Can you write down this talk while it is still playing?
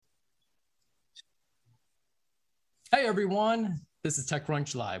Hey everyone, this is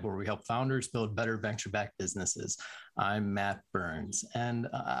TechCrunch Live, where we help founders build better venture-backed businesses. I'm Matt Burns, and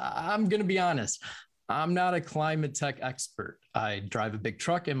I'm going to be honest, I'm not a climate tech expert. I drive a big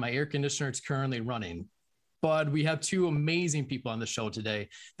truck and my air conditioner is currently running. But we have two amazing people on the show today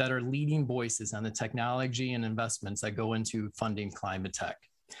that are leading voices on the technology and investments that go into funding climate tech.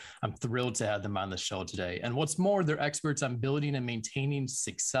 I'm thrilled to have them on the show today. And what's more, they're experts on building and maintaining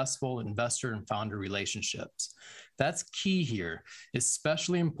successful investor and founder relationships. That's key here,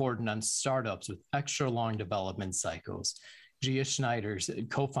 especially important on startups with extra long development cycles. Gia Schneider,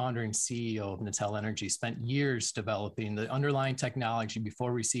 co-founder and CEO of Natel Energy, spent years developing the underlying technology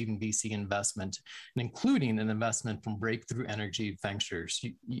before receiving VC investment, and including an investment from Breakthrough Energy Ventures,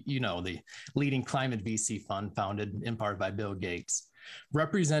 you know, the leading climate VC fund founded in part by Bill Gates.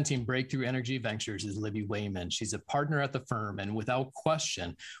 Representing Breakthrough Energy Ventures is Libby Wayman. She's a partner at the firm and without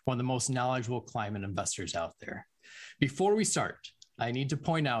question, one of the most knowledgeable climate investors out there. Before we start, I need to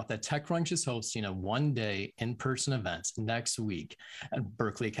point out that TechCrunch is hosting a one-day in-person event next week at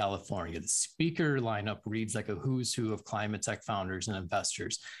Berkeley, California. The speaker lineup reads like a who's who of climate tech founders and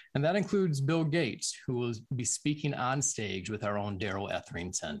investors, and that includes Bill Gates, who will be speaking on stage with our own Daryl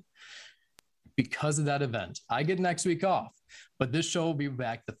Etherington. Because of that event, I get next week off, but this show will be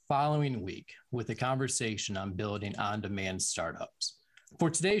back the following week with a conversation on building on-demand startups. For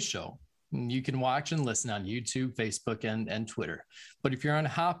today's show, you can watch and listen on YouTube, Facebook, and Twitter. But if you're on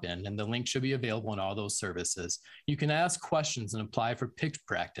Hopin, and the link should be available in all those services, you can ask questions and apply for pitch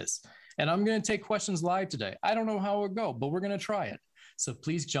practice. And I'm going to take questions live today. I don't know how it will go, but we're going to try it. So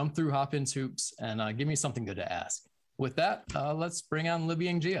please jump through Hopin's hoops and give me something good to ask. With that, let's bring on Libby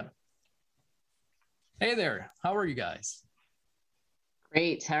and Gia. Hey there, how are you guys?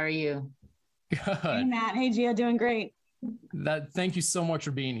 Great, how are you? Good. Hey Matt, hey Gia, doing great. Thank you so much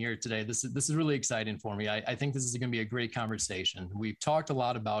for being here today. This is really exciting for me. I think this is going to be a great conversation. We've talked a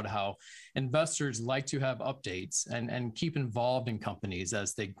lot about how investors like to have updates and keep involved in companies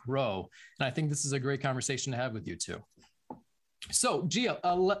as they grow. And I think this is a great conversation to have with you too. So Gia,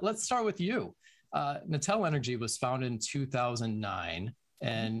 let's start with you. Natel Energy was founded in 2009.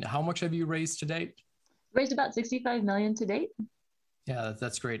 And how much have you raised to date? Raised about 65 million to date. Yeah,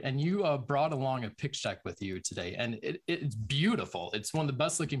 that's great. And you brought along a pitch deck with you today, and it's beautiful. It's one of the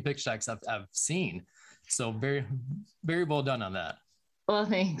best looking pitch decks I've seen. So very, very well done on that. Well,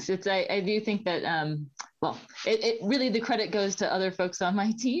 thanks. I do think that, it really, the credit goes to other folks on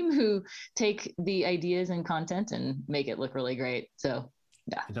my team who take the ideas and content and make it look really great. So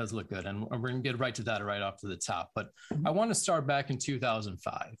yeah, it does look good. And we're going to get right to that right off to the top. But I want to start back in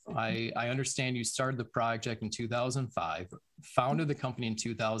 2005. I understand you started the project in 2005, founded the company in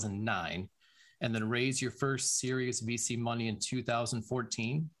 2009, and then raised your first serious VC money in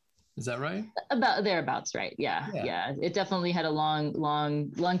 2014. Is that right? About thereabouts, right? Yeah. It definitely had a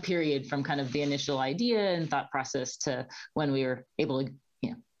long period from kind of the initial idea and thought process to when we were able to,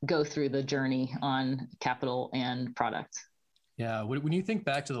 go through the journey on capital and product. Yeah. When you think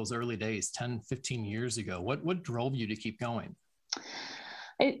back to those early days, 10, 15 years ago, what drove you to keep going?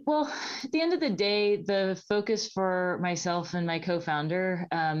 Well, at the end of the day, the focus for myself and my co-founder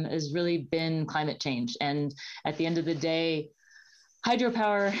has really been climate change. And at the end of the day,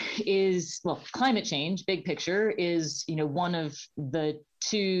 hydropower is, climate change, big picture, is, one of the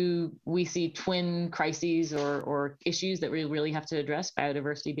two we see twin crises or issues that we really have to address,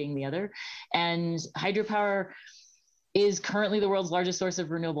 biodiversity being the other. And hydropower is currently the world's largest source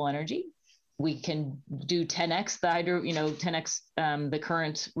of renewable energy. We can do 10x the 10x the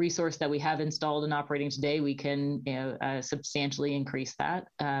current resource that we have installed and operating today. We can substantially increase that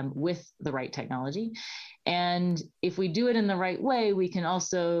with the right technology. And if we do it in the right way, we can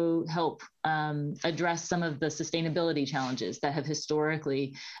also help address some of the sustainability challenges that have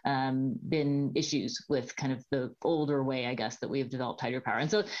historically been issues with kind of the older way, I guess, that we've developed hydropower. And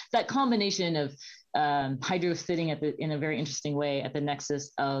so that combination of hydro sitting in a very interesting way at the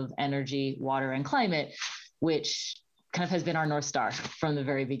nexus of energy, water, and climate, which kind of has been our North Star from the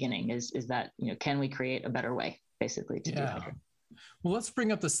very beginning, is that, can we create a better way, basically, to do hydro? Well, let's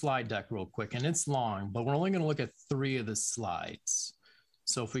bring up the slide deck real quick, and it's long, but we're only going to look at 3 of the slides.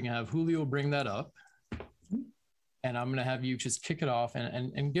 So if we can have Julio bring that up, and I'm going to have you just kick it off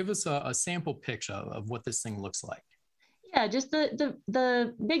and give us a sample picture of what this thing looks like. Yeah, just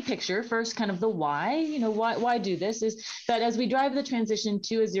the big picture first, kind of the why, why do this is that as we drive the transition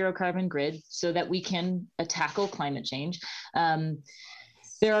to a zero carbon grid so that we can tackle climate change,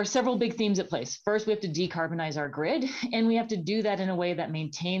 There are several big themes at play. First, we have to decarbonize our grid, and we have to do that in a way that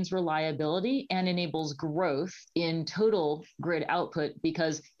maintains reliability and enables growth in total grid output,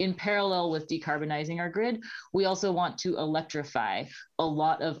 because in parallel with decarbonizing our grid, we also want to electrify a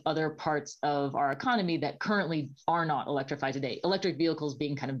lot of other parts of our economy that currently are not electrified today. Electric vehicles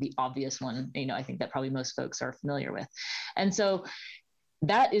being kind of the obvious one, I think that probably most folks are familiar with. And so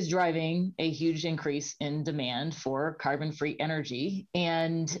that is driving a huge increase in demand for carbon-free energy,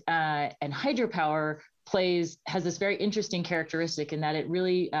 and hydropower has this very interesting characteristic in that it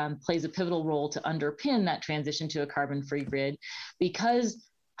really plays a pivotal role to underpin that transition to a carbon-free grid, because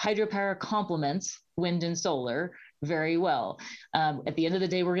hydropower complements wind and solar very well. At the end of the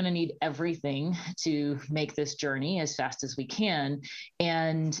day, we're going to need everything to make this journey as fast as we can.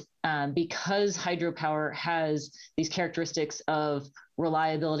 And because hydropower has these characteristics of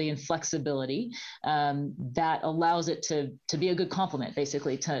reliability and flexibility, that allows it to be a good complement,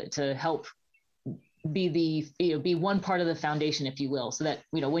 basically, to help be one part of the foundation, if you will, so that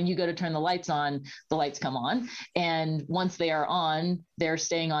when you go to turn the lights on, the lights come on, and once they are on, they're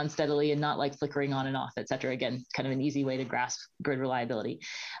staying on steadily and not like flickering on and off, et cetera. Again, kind of an easy way to grasp grid reliability.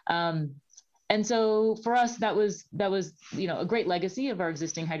 And so for us, that was a great legacy of our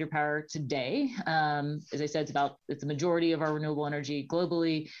existing hydropower today. As I said, it's a majority of our renewable energy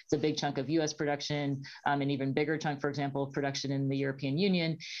globally. It's a big chunk of U.S. production, an even bigger chunk, for example, of production in the European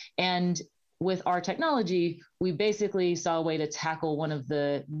Union. And with our technology, we basically saw a way to tackle one of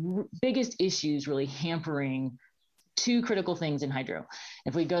the biggest issues really hampering two critical things in hydro.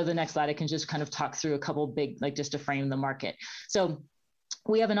 If we go to the next slide, I can just kind of talk through a couple big, just to frame the market. So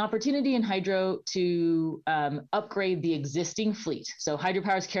we have an opportunity in hydro to upgrade the existing fleet. So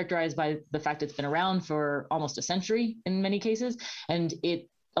hydropower is characterized by the fact it's been around for almost a century in many cases, and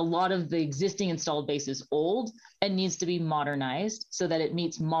a lot of the existing installed base is old and needs to be modernized so that it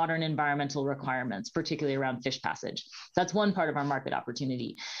meets modern environmental requirements, particularly around fish passage. That's one part of our market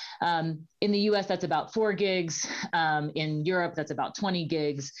opportunity. In the US, that's about 4 gigs. In Europe, that's about 20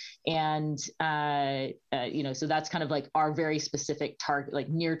 gigs. And, so that's kind of like our very specific target, like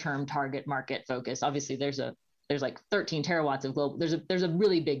near-term target market focus. Obviously, there's like 13 terawatts of global, there's a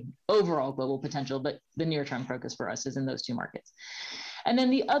really big overall global potential, but the near-term focus for us is in those two markets. And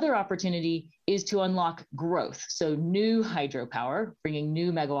then the other opportunity is to unlock growth. So new hydropower, bringing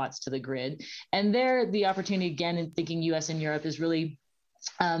new megawatts to the grid. And there, the opportunity, again, in thinking US and Europe, is really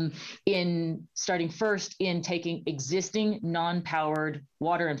in starting first in taking existing non-powered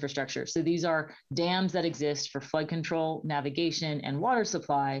water infrastructure. So these are dams that exist for flood control, navigation, and water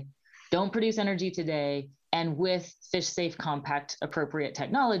supply, don't produce energy today, and with fish safe, compact, appropriate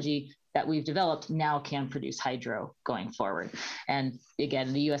technology that we've developed now can produce hydro going forward. And again,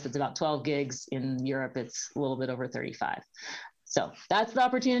 in the US, it's about 12 gigs. In Europe, it's a little bit over 35. So that's the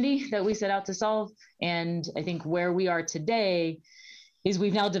opportunity that we set out to solve. And I think where we are today is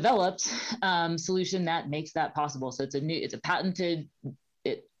we've now developed a solution that makes that possible. So it's a patented,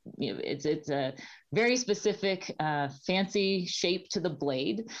 it's a very specific, fancy shape to the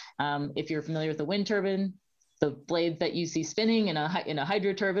blade. If you're familiar with the wind turbine, the blades that you see spinning in a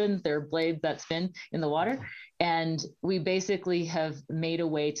hydro turbine, they're blades that spin in the water. And we basically have made a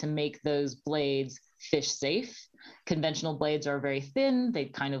way to make those blades fish safe. Conventional blades are very thin. They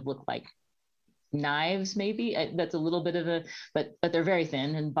kind of look like knives, maybe. That's a little bit of but they're very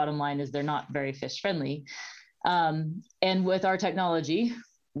thin. And bottom line is they're not very fish friendly. And with our technology,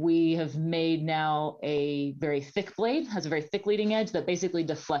 we have made now a very thick blade, has a very thick leading edge that basically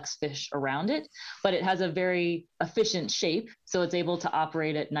deflects fish around it, but it has a very efficient shape. So it's able to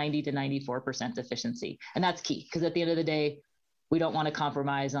operate at 90 to 94% efficiency. And that's key, because at the end of the day, we don't want to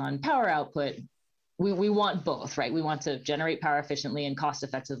compromise on power output. We want both, right? We want to generate power efficiently and cost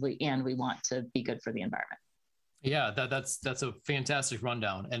effectively, and we want to be good for the environment. Yeah, that's a fantastic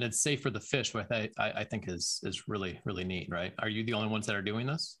rundown, and it's safe for the fish, which I think is really, really neat, right? Are you the only ones that are doing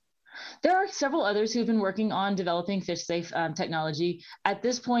this? There are several others who've been working on developing fish safe technology. At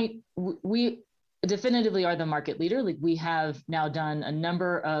this point, we definitively are the market leader. Like, we have now done a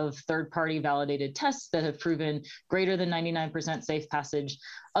number of third-party validated tests that have proven greater than 99% safe passage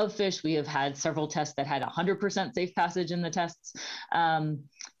of fish. We have had several tests that had 100% safe passage in the tests.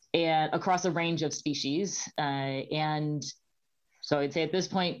 And across a range of species. And so I'd say at this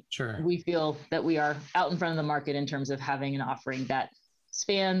point, sure, we feel that we are out in front of the market in terms of having an offering that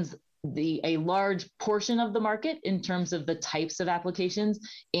spans a large portion of the market in terms of the types of applications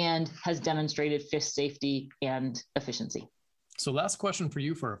and has demonstrated fish safety and efficiency. So last question for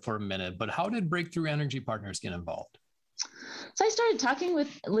you for a minute, but how did Breakthrough Energy Partners get involved? So I started talking with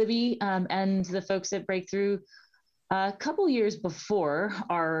Libby and the folks at Breakthrough A couple years before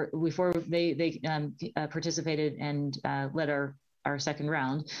they participated and led our second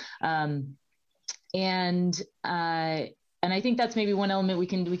round, and I think that's maybe one element we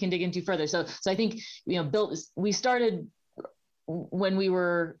can dig into further. So I think we started when we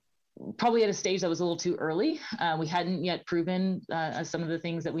were probably at a stage that was a little too early. We hadn't yet proven some of the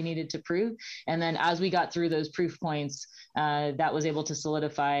things that we needed to prove, and then as we got through those proof points, that was able to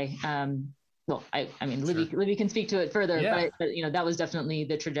solidify. Well, I mean, Sure. Libby can speak to it further, Yeah. but that was definitely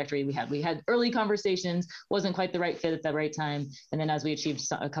the trajectory we had. We had early conversations, wasn't quite the right fit at the right time, and then as we achieved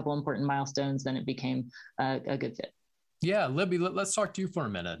a couple important milestones, then it became a good fit. Yeah, Libby, let's talk to you for a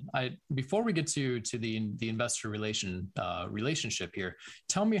minute. Before we get to the investor relationship here,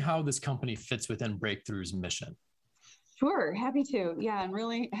 tell me how this company fits within Breakthrough's mission. Sure, happy to. Yeah, I'm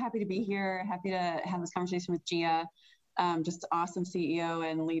really happy to be here. Happy to have this conversation with Gia. Just awesome CEO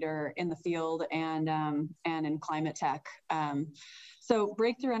and leader in the field and in climate tech. So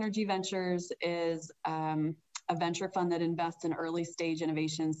Breakthrough Energy Ventures is a venture fund that invests in early stage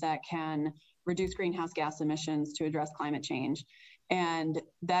innovations that can reduce greenhouse gas emissions to address climate change. And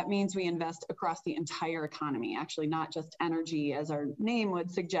that means we invest across the entire economy, actually not just energy as our name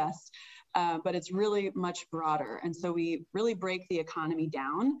would suggest, but it's really much broader. And so we really break the economy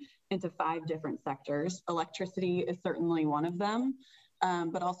down into 5 different sectors. Electricity is certainly one of them,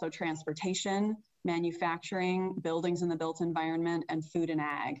 but also transportation, manufacturing, buildings in the built environment, and food and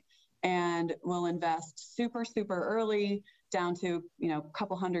ag. And we'll invest super, super early down to a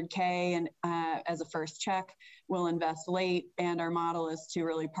couple $100K and as a first check. We'll invest late, and our model is to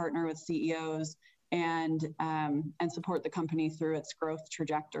really partner with CEOs and support the company through its growth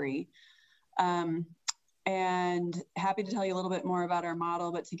trajectory. And happy to tell you a little bit more about our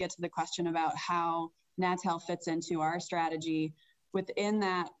model, but to get to the question about how Natel fits into our strategy, within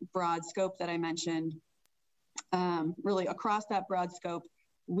that broad scope that I mentioned, really across that broad scope,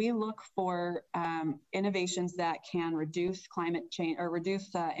 we look for innovations that can reduce climate change or reduce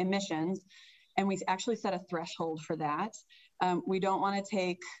emissions, and we actually set a threshold for that. We don't want to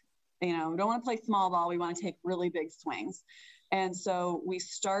take, don't want to play small ball. We want to take really big swings. And so we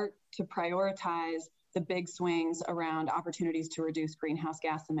start to prioritize the big swings around opportunities to reduce greenhouse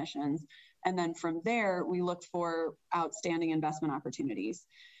gas emissions. And then from there, we look for outstanding investment opportunities.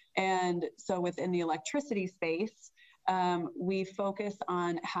 And so within the electricity space, we focus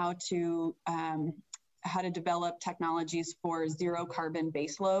on how to develop technologies for zero carbon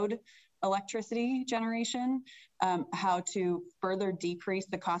baseload electricity generation, how to further decrease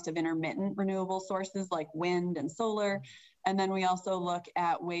the cost of intermittent renewable sources like wind and solar. And then we also look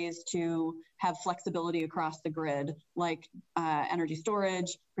at ways to have flexibility across the grid, like energy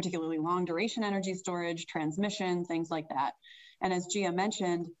storage, particularly long duration energy storage, transmission, things like that. And as Gia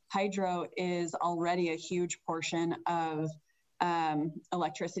mentioned, hydro is already a huge portion of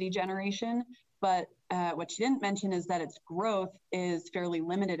electricity generation. But what she didn't mention is that its growth is fairly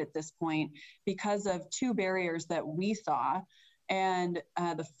limited at this point because of 2 barriers that we saw. And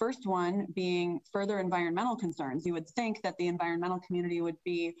the first one being further environmental concerns. You would think that the environmental community would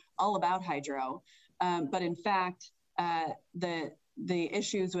be all about hydro, but in fact, the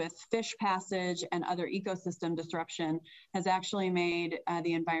issues with fish passage and other ecosystem disruption has actually made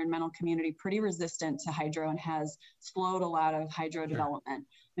the environmental community pretty resistant to hydro and has slowed a lot of hydro development.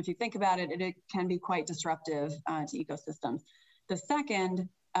 If you think about it, it can be quite disruptive to ecosystems. The second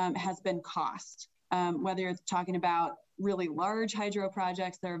has been cost. Whether you're talking about really large hydro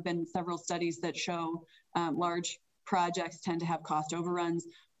projects, there have been several studies that show large projects tend to have cost overruns.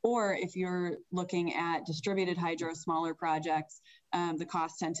 Or if you're looking at distributed hydro, smaller projects, the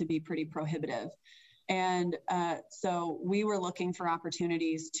costs tend to be pretty prohibitive. And so we were looking for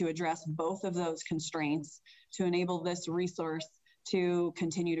opportunities to address both of those constraints to enable this resource to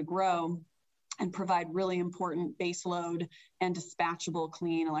continue to grow and provide really important baseload and dispatchable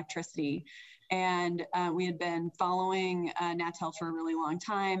clean electricity. And we had been following Natel for a really long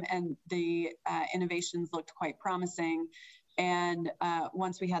time, and the innovations looked quite promising. And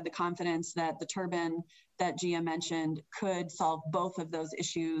once we had the confidence that the turbine that Gia mentioned could solve both of those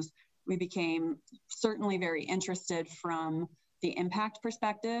issues, we became certainly very interested from the impact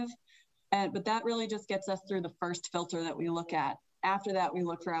perspective. But that really just gets us through the first filter that we look at. After that, we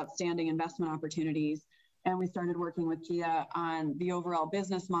look for outstanding investment opportunities. And we started working with Gia on the overall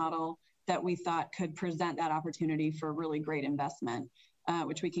business model that we thought could present that opportunity for really great investment,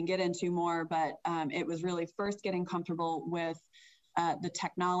 which we can get into more. But it was really first getting comfortable with the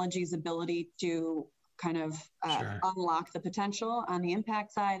technology's ability to kind of Sure. unlock the potential on the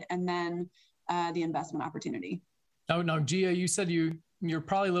impact side, and then the investment opportunity. Oh, no, Gia, you said you're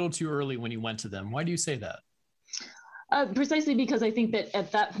probably a little too early when you went to them. Why do you say that? Precisely because I think that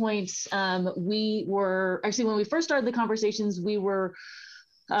at that point, we were actually, when we first started the conversations, we were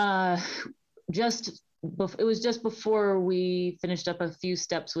it was just before we finished up a few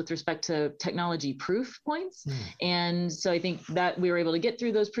steps with respect to technology proof points. And so I think that we were able to get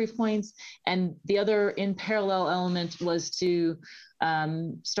through those proof points. And the other in parallel element was to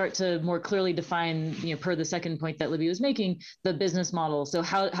start to more clearly define, per the second point that Libby was making, the business model. So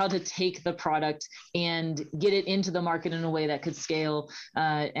how to take the product and get it into the market in a way that could scale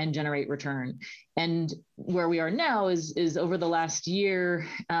and generate return. And where we are now is over the last year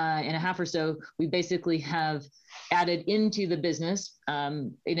and a half or so, we basically have added into the business,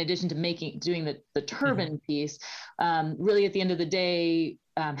 in addition to doing the turbine piece, really at the end of the day,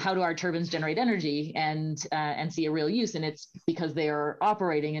 how do our turbines generate energy and see a real use? And it's because they are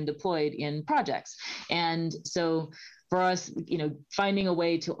operating and deployed in projects. And so for us, finding a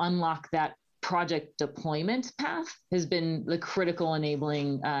way to unlock that project deployment path has been the critical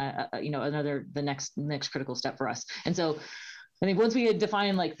enabling, the next critical step for us. And so I think once we had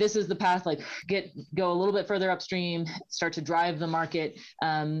defined this is the path, go a little bit further upstream, start to drive the market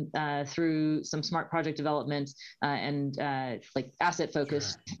through some smart project development and asset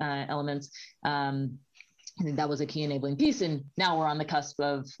focused elements. I think that was a key enabling piece. And now we're on the cusp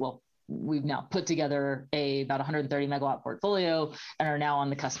of, we've now put together about 130 megawatt portfolio and are now on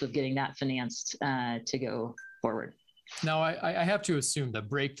the cusp of getting that financed to go forward. Now, I have to assume that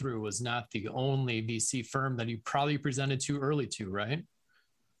Breakthrough was not the only VC firm that you probably presented too early to, right?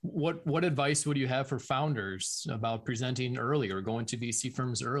 What advice would you have for founders about presenting early or going to VC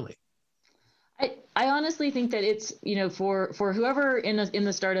firms early? I honestly think that it's, for whoever in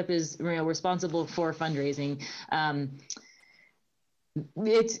the startup is responsible for fundraising,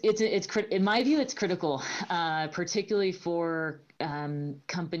 it's in my view, it's critical, particularly for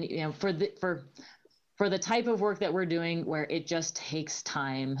company, for the type of work that we're doing, where it just takes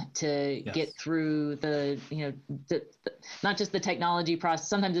time to get through not just the technology process.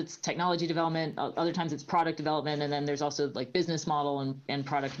 Sometimes it's technology development, other times it's product development, and then there's also business model and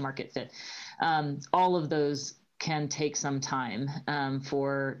product market fit. All of those can take some time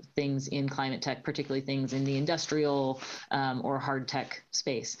for things in climate tech, particularly things in the industrial or hard tech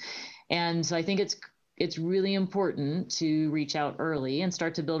space. And so I think it's really important to reach out early and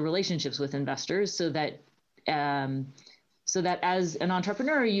start to build relationships with investors so that as an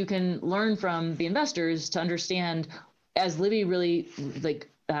entrepreneur, you can learn from the investors to understand, as Libby really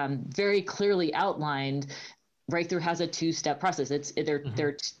very clearly outlined, Breakthrough has a two-step process.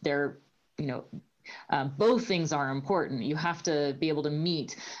 Both things are important. You have to be able to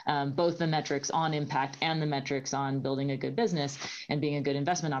meet both the metrics on impact and the metrics on building a good business and being a good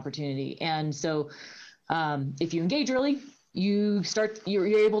investment opportunity. And so if you engage early, you're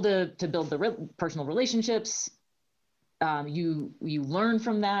able to build the personal relationships. You learn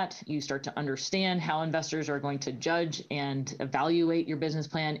from that. You start to understand how investors are going to judge and evaluate your business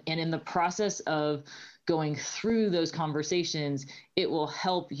plan. And in the process of going through those conversations, it will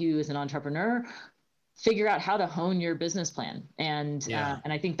help you as an entrepreneur figure out how to hone your business plan. And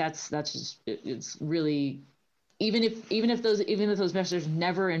I think that's just, it's really, even if those investors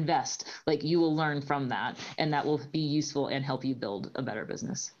never invest, you will learn from that, and that will be useful and help you build a better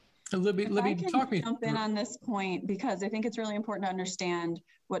business. Libby, jump in on this point, because I think it's really important to understand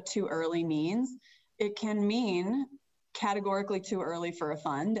what too early means. It can mean categorically too early for a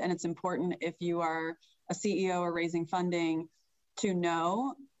fund, and it's important if you are a CEO or raising funding to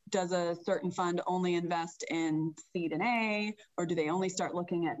know, does a certain fund only invest in seed and A, or do they only start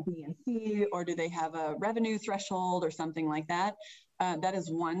looking at B and C, or do they have a revenue threshold or something like that? That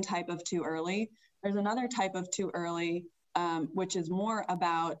is one type of too early. There's another type of too early, which is more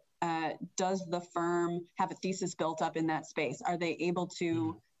about, does the firm have a thesis built up in that space? Are they able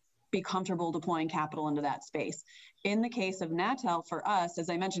to be comfortable deploying capital into that space? In the case of Natel, for us, as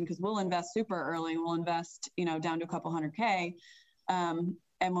I mentioned, because we'll invest super early, we'll invest, down to a couple $100K,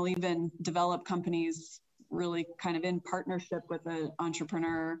 and we'll even develop companies really kind of in partnership with an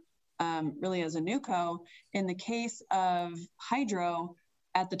entrepreneur, really as a newco. In the case of Hydro,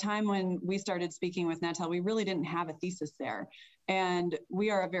 at the time when we started speaking with Natel, we really didn't have a thesis there. And we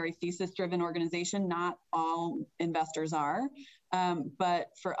are a very thesis-driven organization. Not all investors are.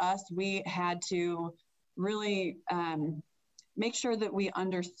 But for us, we had to really make sure that we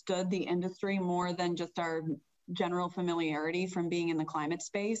understood the industry more than just our general familiarity from being in the climate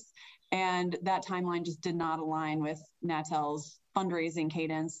space. And that timeline just did not align with Natel's fundraising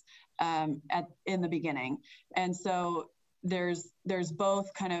cadence in the beginning. And so there's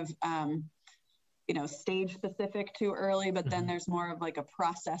both kind of, stage specific too early, but then there's more of like a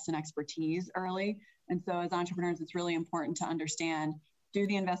process and expertise early. And so as entrepreneurs, it's really important to understand, do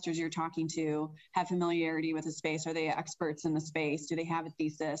the investors you're talking to have familiarity with the space? Are they experts in the space? Do they have a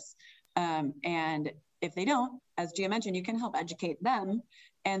thesis? And if they don't, as Gia mentioned, you can help educate them.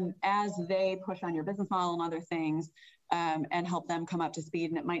 And as they push on your business model and other things, and help them come up to speed.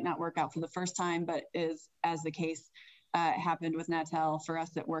 And it might not work out for the first time, but as the case happened with Natel, for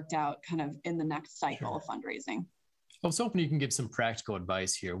us, it worked out kind of in the next cycle of fundraising. I was hoping you can give some practical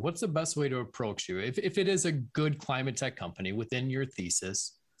advice here. What's the best way to approach you? If it is a good climate tech company within your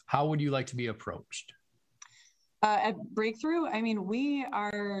thesis, how would you like to be approached? At Breakthrough, I mean, we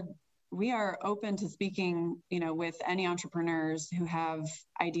are open to speaking, with any entrepreneurs who have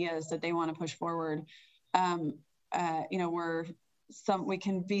ideas that they want to push forward. We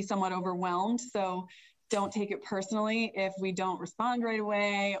can be somewhat overwhelmed, so don't take it personally if we don't respond right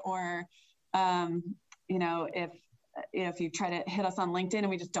away, or if you try to hit us on LinkedIn and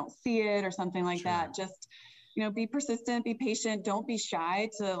we just don't see it or something like that. Just be persistent, be patient, don't be shy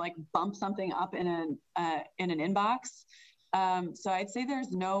to like bump something up in an inbox. So I'd say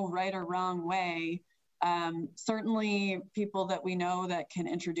there's no right or wrong way. Certainly people that we know that can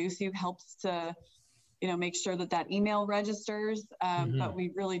introduce you helps to make sure that email registers, but we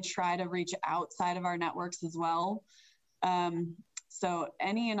really try to reach outside of our networks as well. So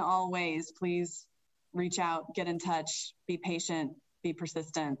any and all ways, please reach out, get in touch, be patient, be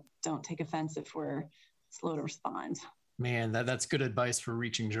persistent. Don't take offense if we're slow to respond. Man, that's good advice for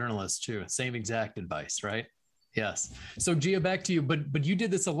reaching journalists too. Same exact advice, right? Yes. So Gia, back to you, but you did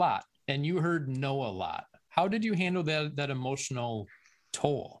this a lot and you heard no a lot. How did you handle that emotional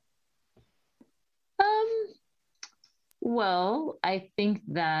toll? Well, I think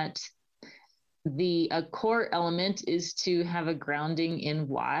that a core element is to have a grounding in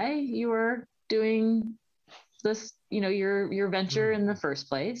why you are doing this, your venture in the first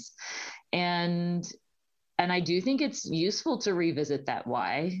place. And I do think it's useful to revisit that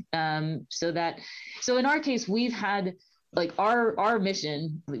why. So in our case, we've had like our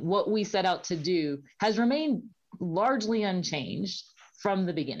mission, what we set out to do has remained largely unchanged from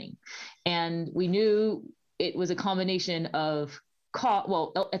the beginning. And we knew it was a combination of cost.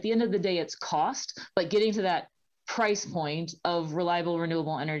 Well, at the end of the day, it's cost, but getting to that price point of reliable,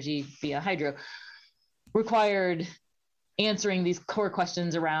 renewable energy via hydro required answering these core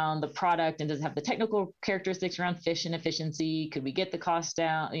questions around the product, and does it have the technical characteristics around fission efficiency? Could we get the cost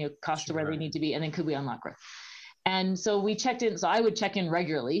down, cost to where they need to be? And then could we unlock growth? And so we checked in. So I would check in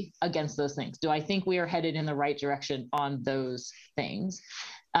regularly against those things. Do I think we are headed in the right direction on those things?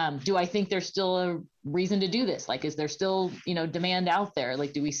 Do I think there's still a reason to do this? Like, is there still, demand out there?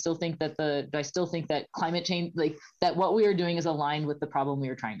 Like, do I still think that climate change, like that what we are doing is aligned with the problem we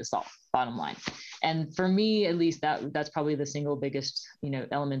are trying to solve, bottom line. And for me, at least that's probably the single biggest,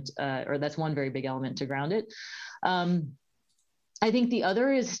 element, or that's one very big element to ground it. I think the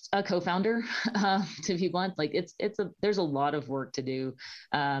other is a co-founder, to be blunt. Like there's a lot of work to do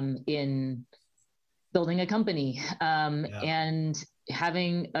in building a company, and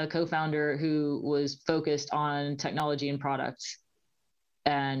having a co-founder who was focused on technology and products,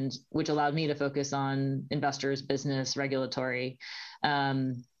 and which allowed me to focus on investors, business, regulatory,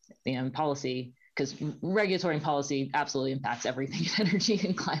 policy, because regulatory and policy absolutely impacts everything in energy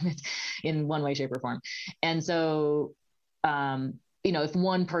and climate in one way, shape, or form. And so, if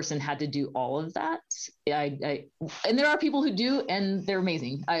one person had to do all of that, and there are people who do, and they're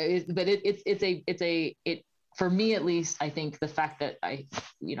amazing. For me, at least, I think the fact that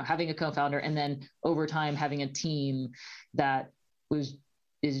having a co-founder and then over time having a team that is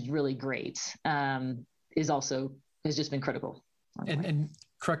really great, has just been critical. And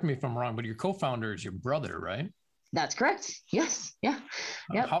correct me if I'm wrong, but your co-founder is your brother, right? That's correct. Yes. Yeah.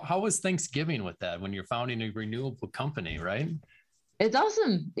 Yep. How was Thanksgiving with that when you're founding a renewable company, right? It's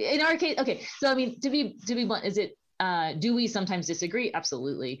awesome. In our case, okay. So I mean, to be blunt, is it? Do we sometimes disagree?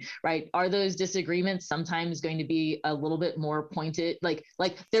 Absolutely. Right. Are those disagreements sometimes going to be a little bit more pointed? Like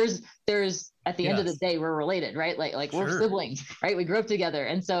there's at the end of the day, we're related, right? Like we're siblings, right? We grew up together.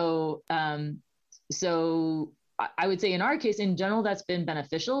 And so, so I would say in our case, in general, that's been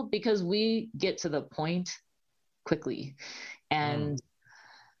beneficial because we get to the point quickly. And,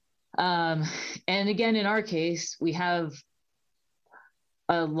 and again, in our case, we have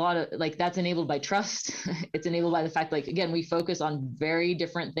a lot of that's enabled by trust. It's enabled by the fact, again, we focus on very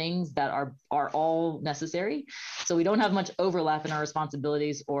different things that are all necessary. So we don't have much overlap in our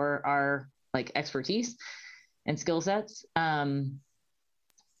responsibilities or our expertise and skill sets.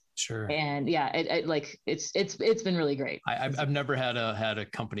 Sure. And yeah, it's been really great. I've never had a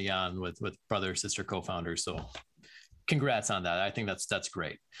company on with brother or sister co-founders, so congrats on that. I think that's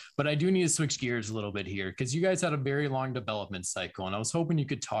great. But I do need to switch gears a little bit here, because you guys had a very long development cycle, and I was hoping you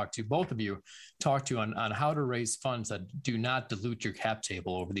could both of you talk to on how to raise funds that do not dilute your cap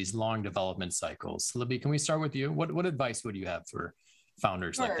table over these long development cycles. Libby, can we start with you? What advice would you have for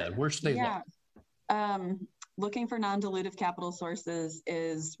founders like that? Where should they look? Looking for non-dilutive capital sources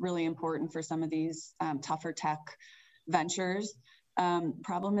is really important for some of these tougher tech ventures.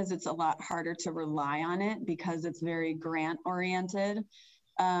 Problem is, it's a lot harder to rely on it because it's very grant oriented.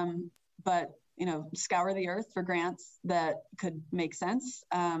 But scour the earth for grants that could make sense.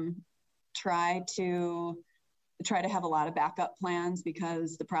 Try to have a lot of backup plans,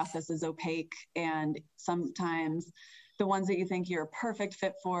 because the process is opaque, and sometimes the ones that you think you're a perfect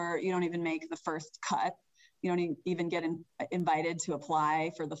fit for, you don't even make the first cut. You don't even get invited to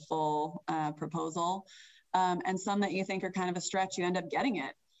apply for the full proposal. And some that you think are kind of a stretch, you end up getting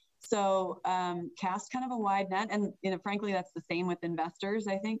it. So cast kind of a wide net. And frankly, that's the same with investors.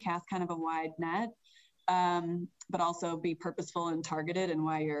 I think cast kind of a wide net, but also be purposeful and targeted in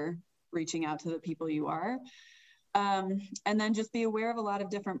why you're reaching out to the people you are. And then just be aware of a lot of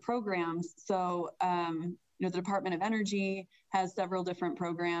different programs. So the Department of Energy has several different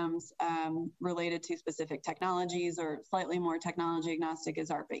programs related to specific technologies, or slightly more technology agnostic is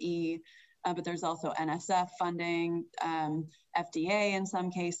ARPA-E, but there's also NSF funding, FDA in some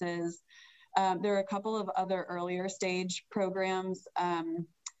cases. There are a couple of other earlier stage programs.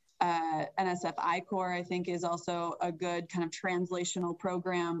 NSF I-Core, I think, is also a good kind of translational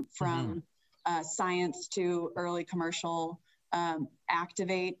program from science to early commercial.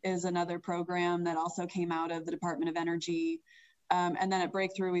 Activate is another program that also came out of the Department of Energy. And then at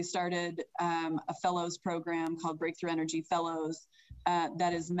Breakthrough, we started a fellows program called Breakthrough Energy Fellows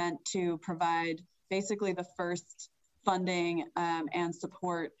that is meant to provide basically the first funding and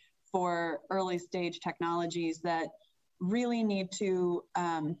support for early stage technologies that really need to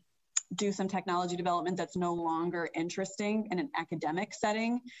do some technology development that's no longer interesting in an academic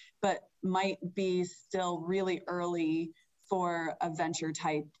setting, but might be still really early for a venture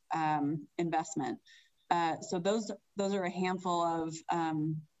type investment. So those are a handful of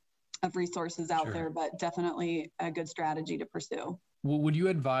resources out there, but definitely a good strategy to pursue. Would you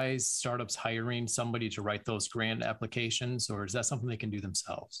advise startups hiring somebody to write those grant applications, or is that something they can do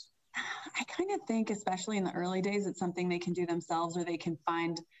themselves? I kind of think, especially in the early days, it's something they can do themselves, or they can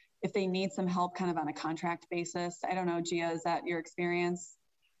find if they need some help kind of on a contract basis. I don't know, Gia, is that your experience?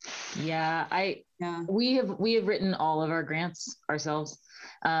 Yeah, we have written all of our grants ourselves.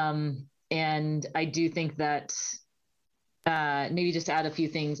 And I do think that maybe just to add a few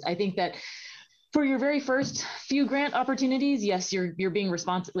things, I think that for your very first few grant opportunities, yes, you're being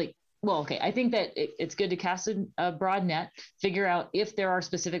responsible. I think that it's good to cast a broad net, figure out if there are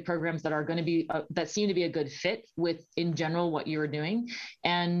specific programs that are going to be, that seem to be a good fit with, in general, what you're doing.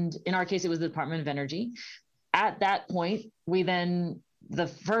 And in our case, it was the Department of Energy. At that point, the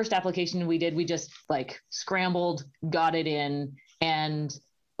first application we did, we just scrambled, got it in, and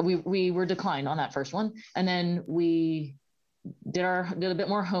we were declined on that first one. And then we did a bit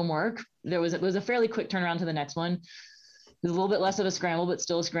more homework. It was a fairly quick turnaround to the next one. It was a little bit less of a scramble, but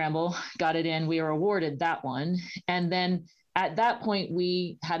still a scramble. Got it in. We were awarded that one. And then at that point,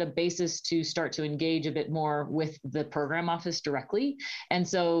 we had a basis to start to engage a bit more with the program office directly. And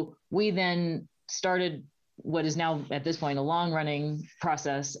so we then started what is now at this point a long-running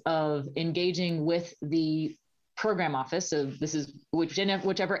process of engaging with the program office. So this is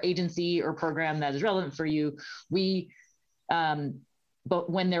whichever agency or program that is relevant for you.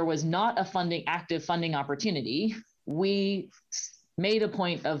 But when there was not a active funding opportunity, we made a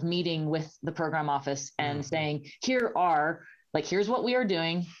point of meeting with the program office and saying, here's what we are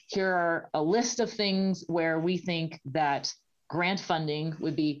doing. Here are a list of things where we think that grant funding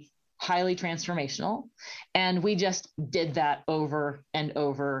would be highly transformational. And we just did that over and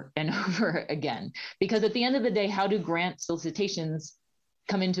over and over again. Because at the end of the day, how do grant solicitations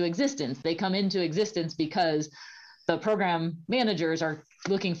come into existence? They come into existence because the program managers are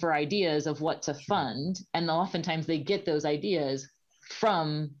looking for ideas of what to fund. And oftentimes they get those ideas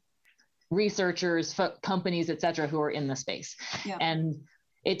from researchers, companies, et cetera, who are in the space. Yeah. And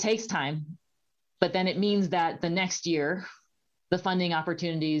it takes time, but then it means that the next year, the funding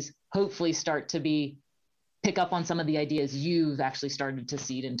opportunities hopefully start to pick up on some of the ideas you've actually started to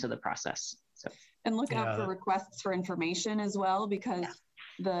seed into the process. So, and look out for requests for information as well, because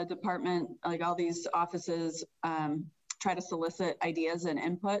the department, all these offices, try to solicit ideas and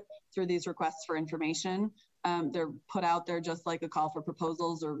input through these requests for information. They're put out there just like a call for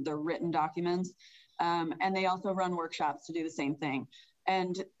proposals, or they're written documents. And they also run workshops to do the same thing.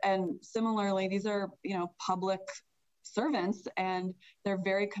 And similarly, these are, public servants, and they're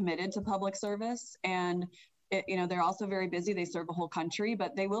very committed to public service. And they're also very busy. They serve a whole country,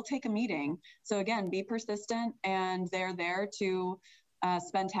 but they will take a meeting. So again, be persistent, and they're there to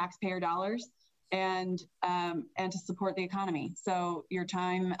spend taxpayer dollars and to support the economy. So your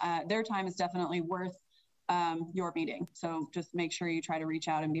time, their time is definitely worth your meeting. So just make sure you try to reach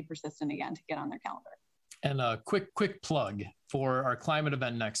out and be persistent again to get on their calendar. And a quick plug for our climate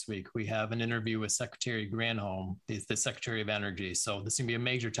event next week. We have an interview with Secretary Granholm, the Secretary of Energy. So this is going to be a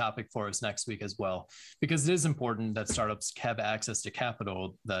major topic for us next week as well, because it is important that startups have access to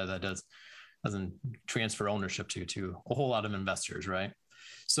capital that doesn't transfer ownership to a whole lot of investors, right?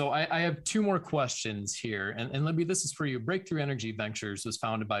 So I have two more questions here. And Libby, this is for you. Breakthrough Energy Ventures was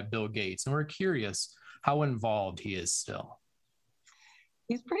founded by Bill Gates, and we're curious how involved he is still.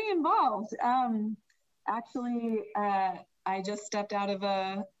 He's pretty involved. Actually, I just stepped out of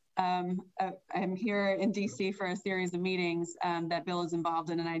I'm here in DC for a series of meetings that Bill is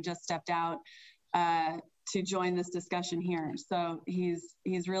involved in, and I just stepped out to join this discussion here. So he's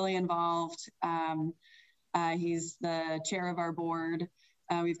really involved. He's the chair of our board.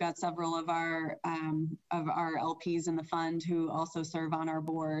 We've got several of our LPs in the fund who also serve on our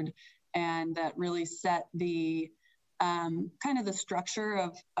board, and that really set the kind of the structure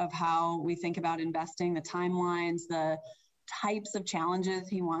of how we think about investing, the timelines, the types of challenges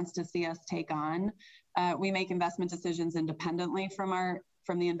he wants to see us take on. We make investment decisions independently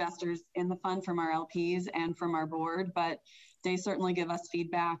from the investors in the fund, from our LPs and from our board, but they certainly give us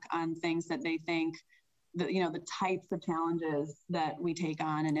feedback on things that they think, the types of challenges that we take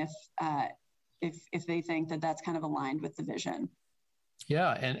on, and if they think that that's kind of aligned with the vision.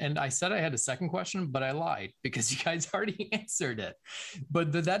 Yeah, and I said I had a second question, but I lied because you guys already answered it.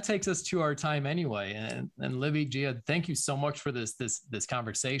 But that takes us to our time anyway. And Libby, Gia, thank you so much for this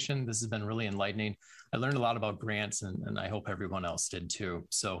conversation. This has been really enlightening. I learned a lot about grants, and I hope everyone else did too.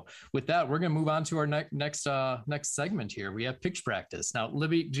 So with that, we're going to move on to our next segment here. We have pitch practice. Now,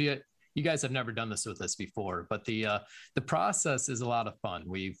 Libby, Gia, you guys have never done this with us before, but the process is a lot of fun.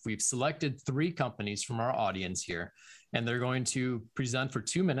 We've selected 3 companies from our audience here, and they're going to present for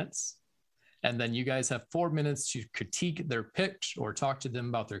 2 minutes. And then you guys have 4 minutes to critique their pitch or talk to them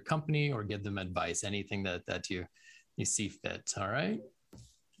about their company or give them advice, anything that you see fit. All right.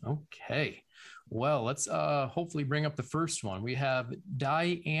 Okay. Well, let's hopefully bring up the first one. We have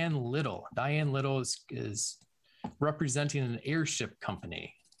Diane Little. Diane Little is representing an airship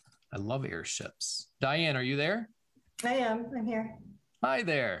company. I love airships. Diane, are you there? I am. I'm here. Hi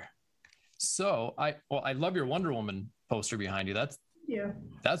there. So I love your Wonder Woman poster behind you. That's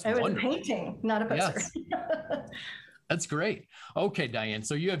wonderful. A painting, not a poster. Yes. That's great. Okay, Diane.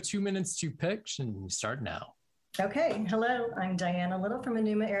 So you have 2 minutes to pitch, and you start now. Okay. Hello, I'm Diana Little from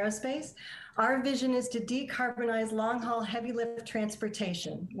Enuma Aerospace. Our vision is to decarbonize long-haul heavy lift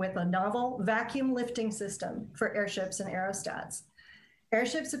transportation with a novel vacuum lifting system for airships and aerostats.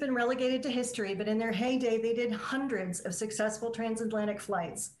 Airships have been relegated to history, but in their heyday, they did hundreds of successful transatlantic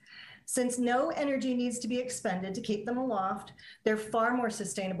flights. Since no energy needs to be expended to keep them aloft, they're far more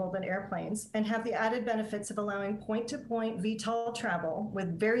sustainable than airplanes and have the added benefits of allowing point-to-point VTOL travel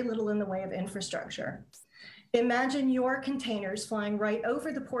with very little in the way of infrastructure. Imagine your containers flying right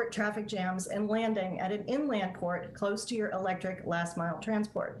over the port traffic jams and landing at an inland port close to your electric last-mile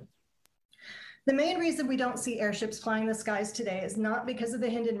transport. The main reason we don't see airships flying the skies today is not because of the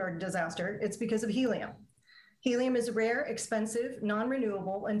Hindenburg disaster, it's because of helium. Helium is rare, expensive,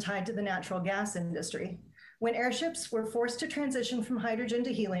 non-renewable, and tied to the natural gas industry. When airships were forced to transition from hydrogen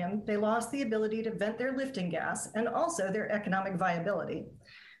to helium, they lost the ability to vent their lifting gas and also their economic viability.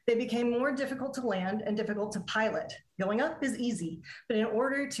 They became more difficult to land and difficult to pilot. Going up is easy, but in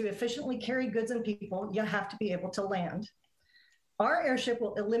order to efficiently carry goods and people, you have to be able to land. Our airship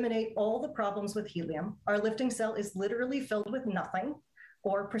will eliminate all the problems with helium. Our lifting cell is literally filled with nothing,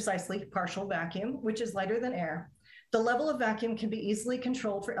 or precisely partial vacuum, which is lighter than air. The level of vacuum can be easily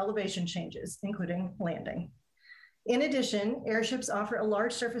controlled for elevation changes, including landing. In addition, airships offer a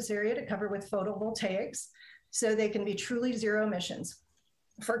large surface area to cover with photovoltaics, so they can be truly zero emissions.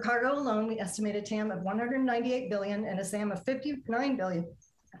 For cargo alone, we estimate a TAM of 198 billion and a SAM of 59 billion,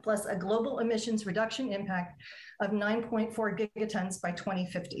 plus a global emissions reduction impact of 9.4 gigatons by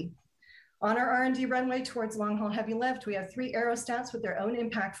 2050. On our R&D runway towards long-haul heavy lift, we have 3 aerostats with their own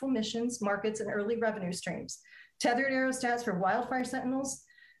impactful missions, markets, and early revenue streams. Tethered aerostats for wildfire sentinels,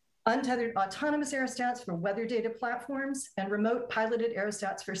 untethered autonomous aerostats for weather data platforms, and remote piloted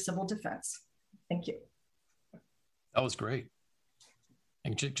aerostats for civil defense. Thank you. That was great.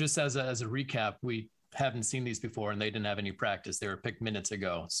 And just as a recap, we haven't seen these before and they didn't have any practice. They were picked minutes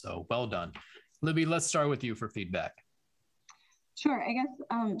ago. So well done. Libby, let's start with you for feedback. Sure. I guess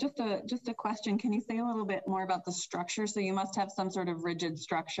just a question. Can you say a little bit more about the structure? So you must have some sort of rigid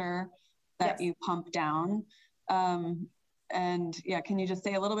structure that you pump down. And yeah, can you just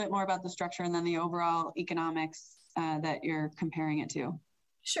say a little bit more about the structure and then the overall economics that you're comparing it to?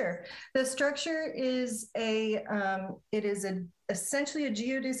 Sure. The structure is essentially a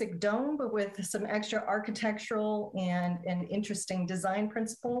geodesic dome, but with some extra architectural and interesting design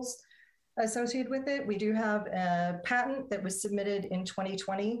principles associated with it. We do have a patent that was submitted in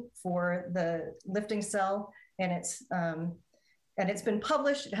 2020 for the lifting cell, and it's been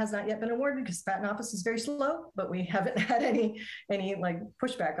published. It has not yet been awarded because the patent office is very slow, but we haven't had any like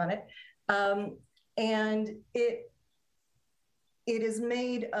pushback on it. And it is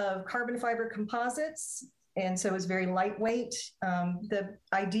made of carbon fiber composites, and so it's very lightweight. The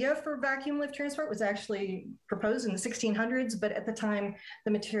idea for vacuum lift transport was actually proposed in the 1600s, but at the time,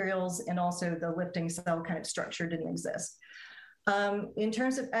 the materials and also the lifting cell kind of structure didn't exist. In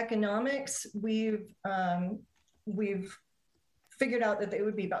terms of economics, we've figured out that it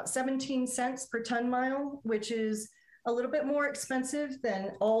would be about 17 cents per ton mile, which is a little bit more expensive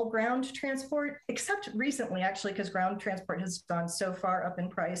than all ground transport, except recently, actually, because ground transport has gone so far up in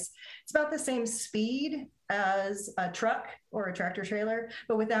price. It's about the same speed as a truck or a tractor trailer,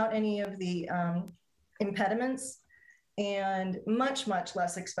 but without any of the impediments, and much, much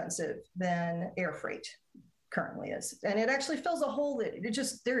less expensive than air freight currently is. And it actually fills a hole that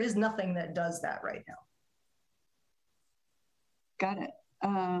there is nothing that does that right now. Got it.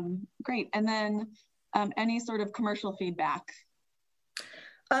 Great. And then any sort of commercial feedback?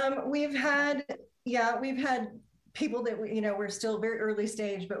 We've had people that we're still very early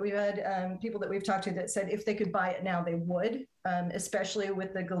stage, but we've had people that we've talked to that said if they could buy it now, they would, especially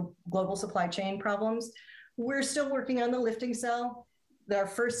with the global supply chain problems. We're still working on the lifting cell. Our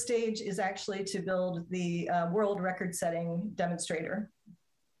first stage is actually to build the world record-setting demonstrator.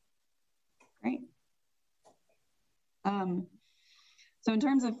 Great. So in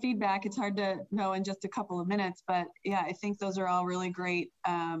terms of feedback, it's hard to know in just a couple of minutes, but yeah, I think those are all really great,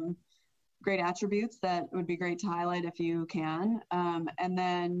 great attributes that would be great to highlight if you can. And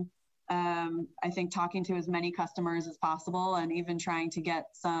then I think talking to as many customers as possible and even trying to get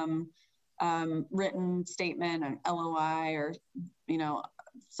some written statement, an LOI or,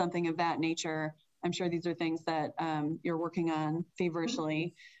 something of that nature. I'm sure these are things that you're working on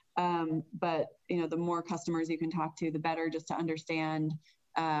feverishly. But the more customers you can talk to, the better, just to understand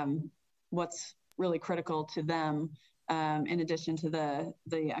what's really critical to them, in addition to the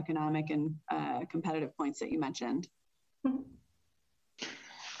economic and competitive points that you mentioned.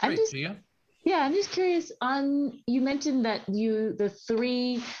 I'm just curious you mentioned that the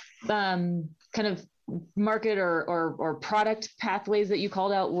three kind of market or product pathways that you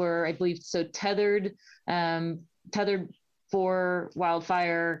called out were, I believe, so tethered for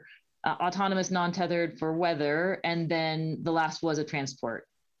wildfire, autonomous non-tethered for weather, and then the last was a transport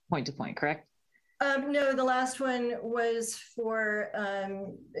point to point, correct? No, the last one was for,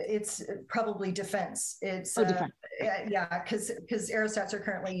 it's probably defense. It's defense. because aerostats are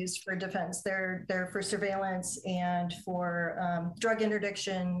currently used for defense. They're for surveillance and for drug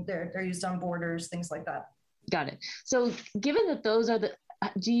interdiction. They're used on borders, things like that. Got it. So given that those are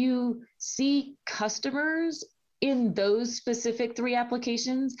do you see customers in those specific three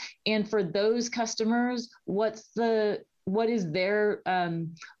applications? And for those customers, what is their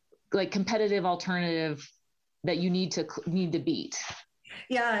competitive alternative that you need to beat?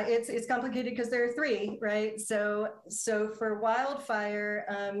 Yeah, it's complicated because there are three, right? So for wildfire,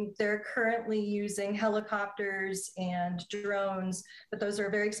 they're currently using helicopters and drones, but those are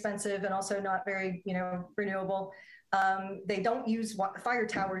very expensive and also not very, renewable. They don't use fire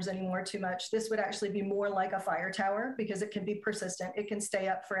towers anymore too much. This would actually be more like a fire tower because it can be persistent. It can stay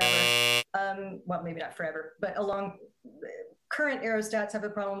up forever. Well, maybe not forever, but current aerostats have a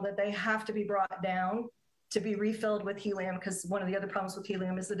problem that they have to be brought down to be refilled with helium, because one of the other problems with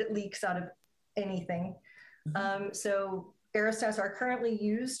helium is that it leaks out of anything. So aerostats are currently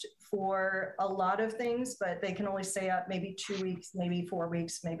used for a lot of things, but they can only stay up maybe 2 weeks, maybe 4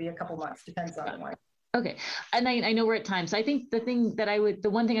 weeks, maybe a couple months, depends on what. Okay, and I know we're at time, so I think the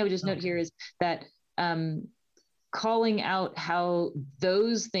one thing I would just note here is that calling out how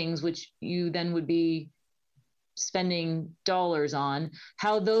those things, which you then would be spending dollars on,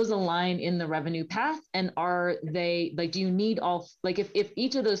 how those align in the revenue path, and are they do you need all, if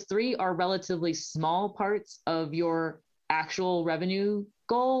each of those three are relatively small parts of your actual revenue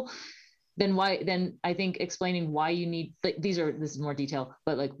goal, then I think explaining why you need, this is more detail,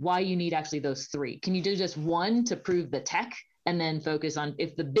 but like why you need actually those three. Can you do just one to prove the tech and then focus on,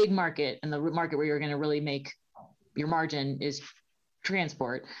 if the big market and the market where you're going to really make your margin is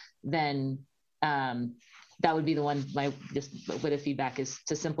transport, then that would be the one. My just bit of feedback is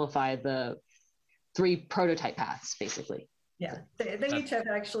to simplify the 3 prototype paths, basically. Yeah, they each have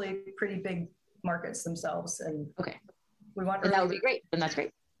actually pretty big markets themselves, and okay, we want. And that would be great. And that's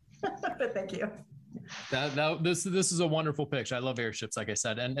great. But thank you. This is a wonderful pitch. I love airships, like I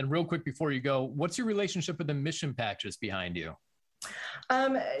said. And real quick before you go, what's your relationship with the mission patches behind you?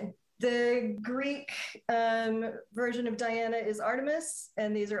 The Greek version of Diana is Artemis,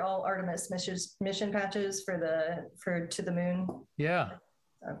 and these are all Artemis mission patches for to the moon. Yeah.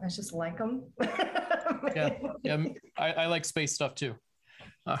 I just like them. Yeah. I like space stuff too.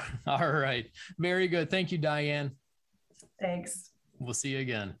 All right. Very good. Thank you, Diane. Thanks. We'll see you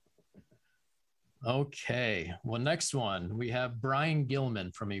again. Okay. Well, next one, we have Brian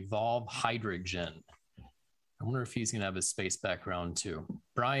Gilman from Evolve Hydrogen. I wonder if he's going to have a space background too.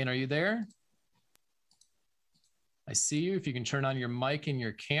 Brian, are you there? I see you. If you can turn on your mic and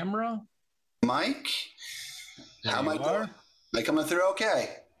your camera. Mike, how am I doing? Am I coming through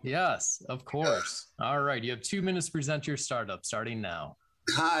okay? Yes, of course. All right. You have 2 minutes to present your startup starting now.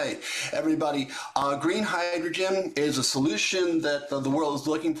 Hi, everybody. Green hydrogen is a solution that the world is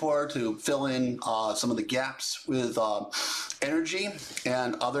looking for to fill in some of the gaps with energy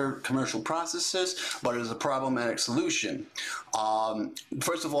and other commercial processes, but it is a problematic solution.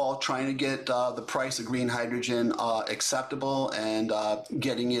 First of all, trying to get the price of green hydrogen acceptable and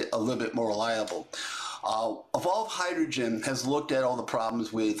getting it a little bit more reliable. Evolve Hydrogen has looked at all the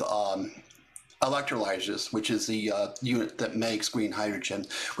problems with electrolyzers, which is the unit that makes green hydrogen.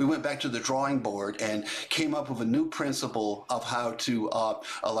 We went back to the drawing board and came up with a new principle of how to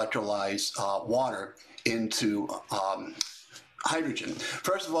electrolyze water into hydrogen.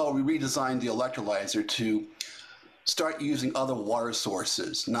 First of all, we redesigned the electrolyzer to start using other water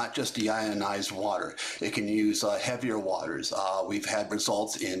sources, not just deionized water. It can use heavier waters. We've had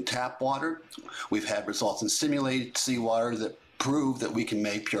results in tap water. We've had results in simulated seawater that prove that we can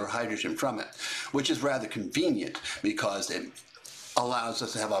make pure hydrogen from it, which is rather convenient because it allows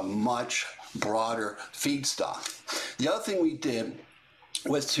us to have a much broader feedstock. The other thing we did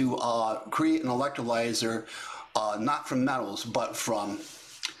was to create an electrolyzer not from metals, but from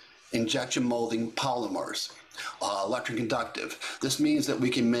injection molding polymers. Electroconductive. This means that we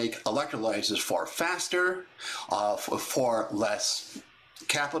can make electrolyzers far faster, for far less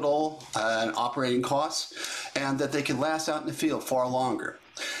capital and operating costs, and that they can last out in the field far longer.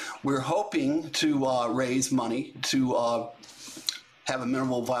 We're hoping to raise money to have a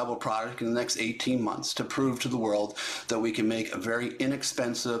minimal viable product in the next 18 months to prove to the world that we can make a very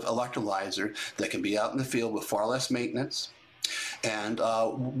inexpensive electrolyzer that can be out in the field with far less maintenance and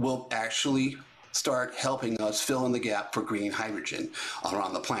will actually start helping us fill in the gap for green hydrogen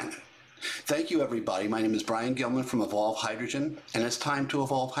around the planet. Thank you, everybody. My name is Brian Gilman from Evolve Hydrogen, and it's time to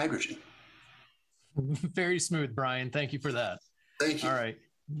evolve hydrogen. Very smooth, Brian. Thank you for that. Thank you. All right.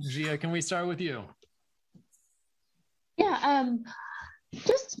 Gia, can we start with you? Yeah,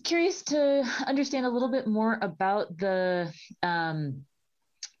 just curious to understand a little bit more about the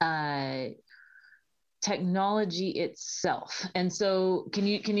technology itself. And so can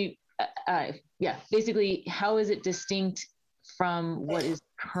you basically, how is it distinct from what is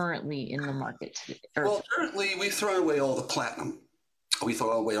currently in the market? Well, currently we've thrown away all the platinum. We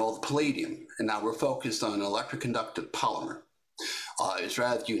throw away all the palladium, and now we're focused on an electroconductive polymer. It's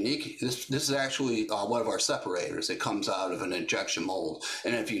rather unique. This is actually one of our separators. It comes out of an injection mold.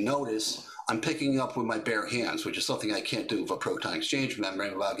 And if you notice, I'm picking up with my bare hands, which is something I can't do with a proton exchange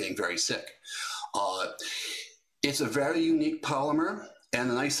membrane without getting very sick. It's a very unique polymer. And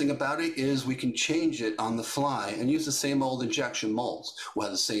the nice thing about it is we can change it on the fly and use the same old injection molds. We'll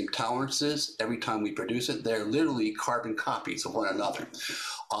have the same tolerances every time we produce it. They're literally carbon copies of one another.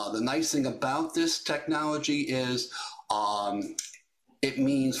 The nice thing about this technology is it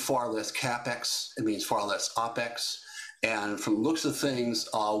means far less CapEx, it means far less OpEx. And from the looks of things,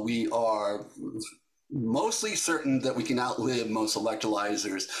 we are mostly certain that we can outlive most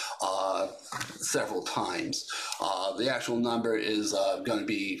electrolyzers several times. The actual number is going to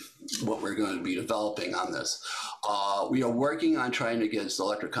be what we're going to be developing on this. We are working on trying to get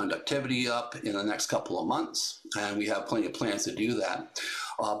electric conductivity up in the next couple of months, and we have plenty of plans to do that.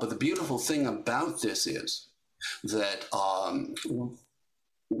 But the beautiful thing about this is that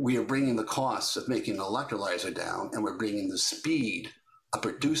we are bringing the costs of making an electrolyzer down, and we're bringing the speed of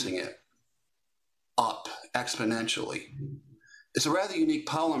producing it up exponentially. It's a rather unique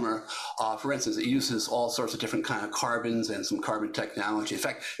polymer. For instance, it uses all sorts of different kind of carbons and some carbon technology. In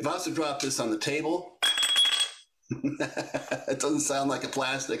fact, if I was to drop this on the table, it doesn't sound like a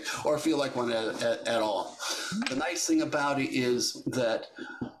plastic or feel like one at all. The nice thing about it is that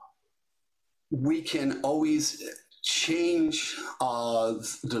we can always change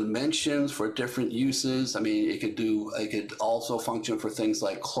the dimensions for different uses. I mean, it could also function for things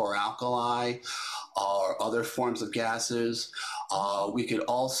like chloralkali or other forms of gases. We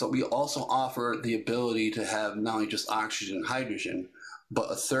also offer the ability to have not only just oxygen and hydrogen, but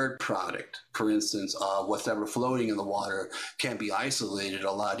a third product. For instance, whatever floating in the water can be isolated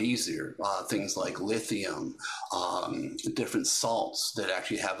a lot easier. Things like lithium, different salts that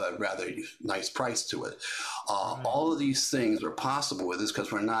actually have a rather nice price to it. All of these things are possible with this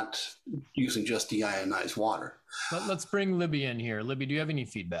because we're not using just deionized water. Let's bring Libby in here. Libby, do you have any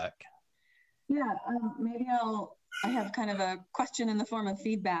feedback? Yeah, maybe I have kind of a question in the form of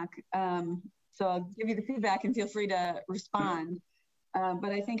feedback. So I'll give you the feedback and feel free to respond.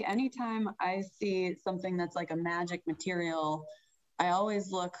 But I think anytime I see something that's like a magic material, I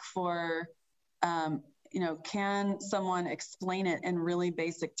always look for, can someone explain it in really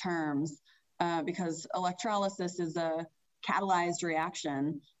basic terms? Because electrolysis is a catalyzed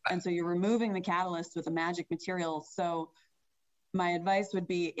reaction. And so you're removing the catalyst with a magic material. So my advice would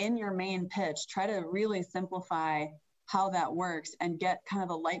be, in your main pitch, try to really simplify how that works and get kind of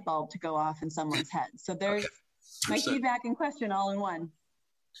a light bulb to go off in someone's head. So there's my feedback and question all in one.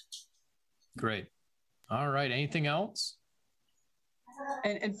 Great. All right. Anything else?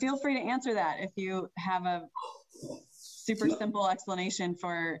 And feel free to answer that if you have a super simple explanation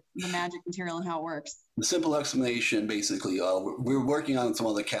for the magic material and how it works. The simple explanation, basically, we're working on some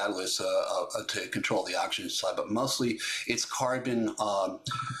other catalysts to control the oxygen side, but mostly it's carbon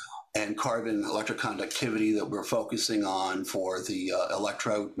and carbon electroconductivity that we're focusing on for the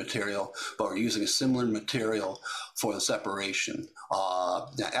electrode material, but we're using a similar material for the separation.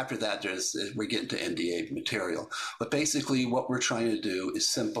 Now after that, we're getting to NDA material. But basically what we're trying to do is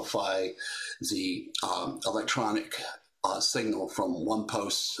simplify the electronic signal from one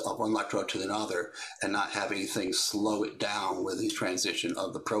post of one electrode to another and not have anything slow it down with the transition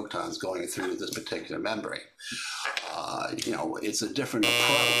of the protons going through this particular membrane. It's a different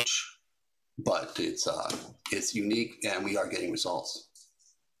approach, but it's unique and we are getting results.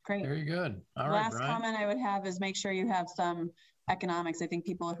 Great. Very good. All right, Last Brian. comment I would have is make sure you have some economics. I think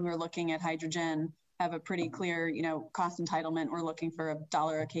people who are looking at hydrogen have a pretty clear, cost entitlement. We're looking for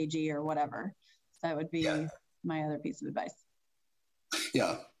 $1 a kg or whatever. So that would be my other piece of advice.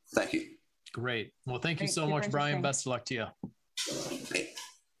 Yeah, thank you. Great. Well, thank you so much, Brian. Best of luck to you. Okay.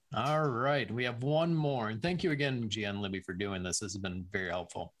 All right. We have one more. And thank you again, Gia and Libby, for doing this. This has been very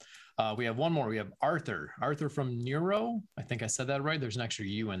helpful. We have one more. We have Arthur. Arthur from Neuro. I think I said that right. There's an extra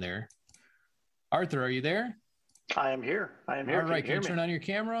U in there. Arthur, are you there? I am here. All right. Can you turn on your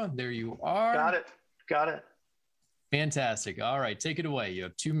camera? There you are. Got it. Fantastic. All right. Take it away. You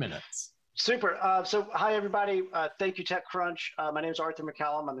have 2 minutes. Super. So hi, everybody. Thank you, TechCrunch. My name is Arthur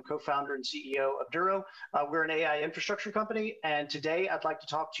McCallum. I'm the co-founder and CEO of Duro. We're an AI infrastructure company. And today I'd like to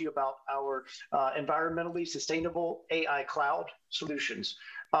talk to you about our environmentally sustainable AI cloud solutions.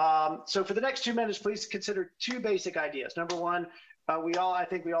 So for the next 2 minutes, please consider 2 basic ideas. Number one, I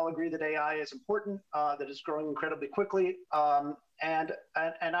think we all agree that AI is important, that it's growing incredibly quickly. And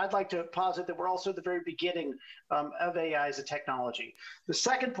I'd like to posit that we're also at the very beginning of AI as a technology. The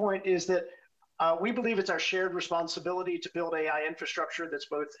second point is that we believe it's our shared responsibility to build AI infrastructure that's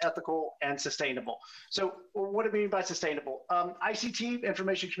both ethical and sustainable. So what do we mean by sustainable? ICT,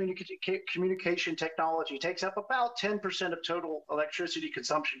 information communication technology, takes up about 10% of total electricity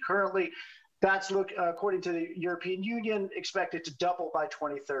consumption currently. That's, according to the European Union, expected to double by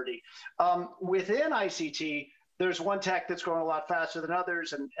 2030. Within ICT, there's one tech that's growing a lot faster than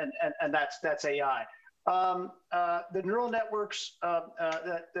others, and that's AI. The neural networks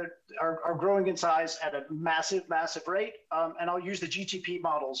that are growing in size at a massive rate, and I'll use the GTP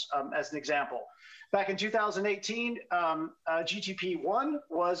models as an example. Back in 2018, GTP-1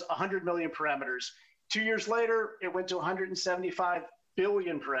 was 100 million parameters. 2 years later, it went to 175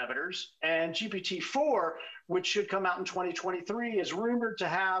 billion parameters, and GPT-4, which should come out in 2023, is rumored to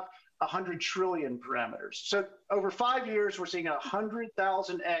have 100 trillion parameters. So over 5 years, we're seeing a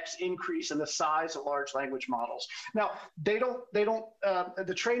 100,000x increase in the size of large language models. Now,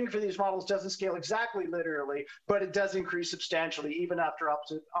 the training for these models doesn't scale exactly linearly, but it does increase substantially even after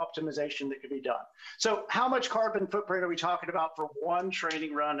optimization that can be done. So how much carbon footprint are we talking about for one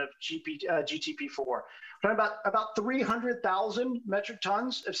training run of GTP4? We're talking about 300,000 metric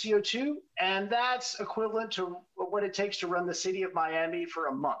tons of CO2, and that's equivalent to what it takes to run the city of Miami for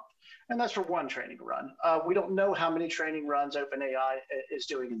a month. And that's for one training run. We don't know how many training runs OpenAI is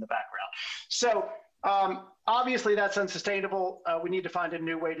doing in the background. So obviously that's unsustainable. We need to find a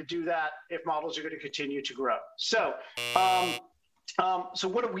new way to do that if models are going to continue to grow. So, so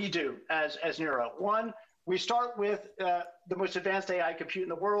what do we do as Neuro? One, we start with the most advanced AI compute in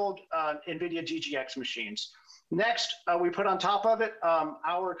the world, NVIDIA DGX machines. Next, we put on top of it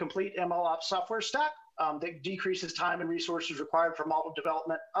our complete MLOps software stack that decreases time and resources required for model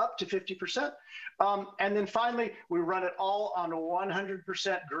development up to 50%. And then finally, we run it all on a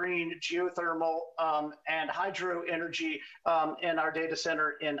 100% green geothermal and hydro energy in our data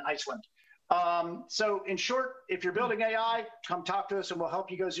center in Iceland. So in short, if you're building AI, come talk to us and we'll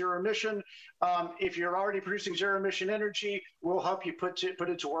help you go zero emission. If you're already producing zero emission energy, we'll help you put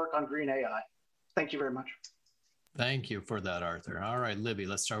it to work on green AI. Thank you very much. Thank you for that, Arthur. All right, Libby,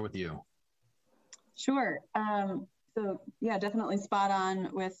 let's start with you. Sure. So yeah, definitely spot on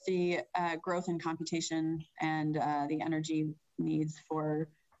with the growth in computation and the energy needs for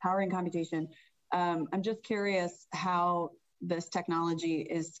powering computation. I'm just curious how this technology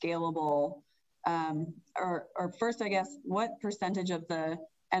is scalable, or first, I guess, what percentage of the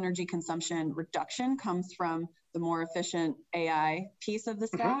energy consumption reduction comes from the more efficient AI piece of the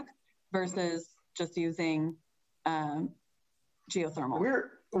stack versus just using geothermal?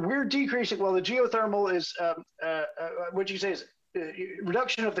 We're decreasing. Well, the geothermal is what you say is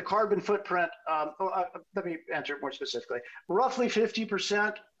reduction of the carbon footprint. Let me answer it more specifically. Roughly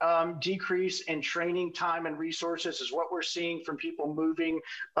 50% decrease in training time and resources is what we're seeing from people moving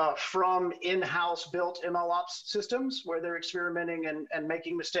from in-house built MLOps systems where they're experimenting and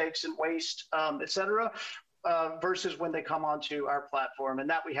making mistakes and waste, et cetera, versus when they come onto our platform. And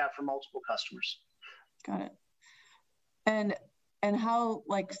that we have for multiple customers. Got it. And how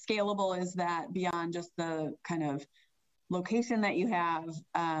scalable is that beyond just the kind of location that you have?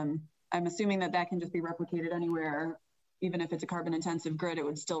 I'm assuming that can just be replicated anywhere. Even if it's a carbon intensive grid, it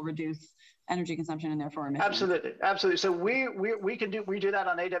would still reduce energy consumption and therefore emissions. Absolutely. So we do that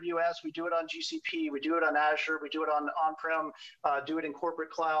on AWS, we do it on GCP, we do it on Azure, we do it on-prem, do it in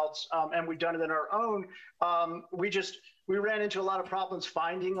corporate clouds, and we've done it in our own. We ran into a lot of problems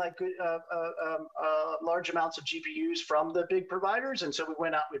finding large amounts of GPUs from the big providers, and so we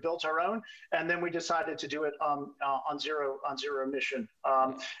went out, we built our own, and then we decided to do it on zero emission.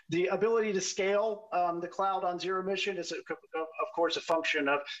 The ability to scale the cloud on zero emission is, of course, a function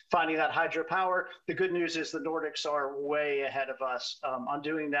of finding that hydropower. The good news is the Nordics are way ahead of us on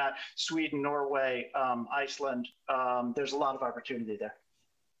doing that. Sweden, Norway, Iceland. There's a lot of opportunity there.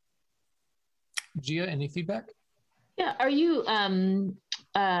 Gia, any feedback? Yeah, are you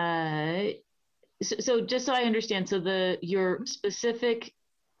so just so I understand, so your specific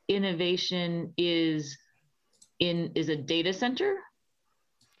innovation is a data center,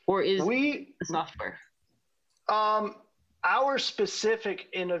 or is the software? Our specific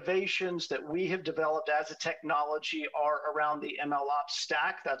innovations that we have developed as a technology are around the MLOps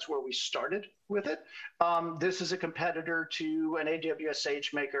stack. That's where we started with it. This is a competitor to an AWS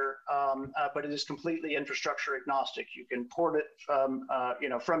SageMaker, but it is completely infrastructure agnostic. You can port it from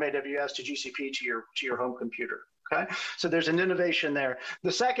AWS to GCP to your home computer. Okay, so there's an innovation there.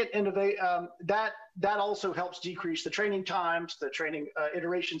 The second that also helps decrease the training times, the training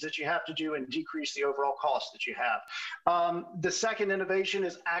iterations that you have to do, and decrease the overall cost that you have. The second innovation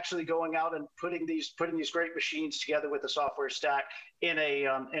is actually going out and putting these great machines together with a software stack in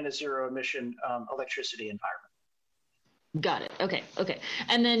a zero emission electricity environment. Got it. Okay.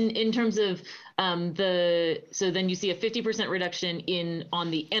 And then in terms of so then you see a 50% reduction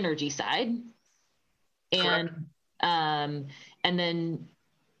on the energy side, and correct. And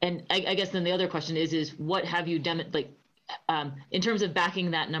I guess then the other question is what have you done, in terms of backing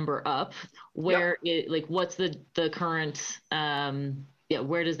that number up, where what's the current,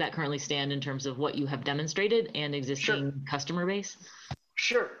 where does that currently stand in terms of what you have demonstrated and existing customer base?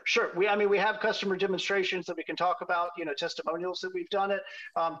 Sure. We have customer demonstrations that we can talk about, testimonials that we've done it.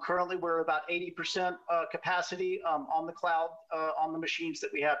 Currently, we're about 80% capacity on the cloud, on the machines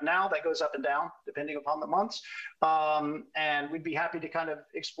that we have now. That goes up and down depending upon the months. And we'd be happy to kind of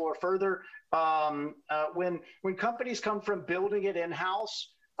explore further. When companies come from building it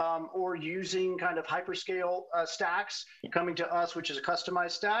in-house, or using kind of hyperscale stacks, coming to us, which is a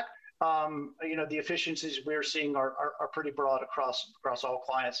customized stack. The efficiencies we're seeing are pretty broad across all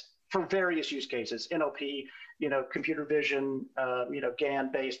clients for various use cases, NLP, computer vision,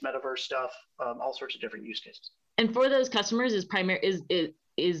 GAN-based metaverse stuff, all sorts of different use cases. And for those customers,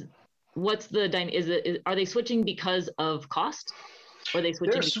 are they switching because of cost? Or are they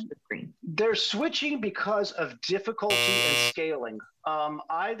switching because of screen? They're switching because of difficulty and scaling.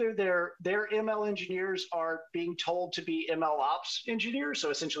 Either their ML engineers are being told to be ML ops engineers, so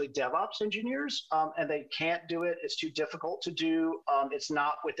essentially DevOps engineers, and they can't do it. It's too difficult to do. It's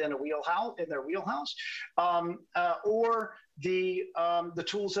not within their wheelhouse, or the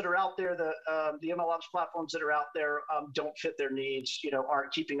tools that are out there, the ML ops platforms that are out there don't fit their needs.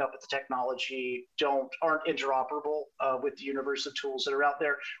 Aren't keeping up with the technology, aren't interoperable with the universe of tools that are out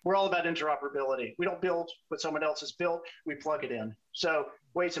there. We're all about interoperability. We don't build what someone else has built. We plug it in. So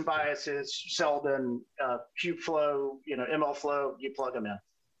weights and biases, Selden, Kubeflow, MLflow, you plug them in.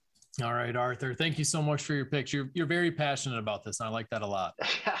 All right, Arthur, thank you so much for your pitch. You're very passionate about this, and I like that a lot.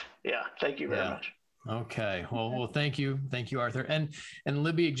 Yeah, thank you very much. Okay, well, thank you, Arthur, and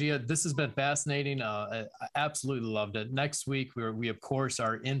Libby, Gia, this has been fascinating. I absolutely loved it. Next week, we of course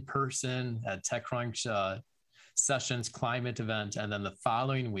are in person at TechCrunch Sessions Climate event, and then the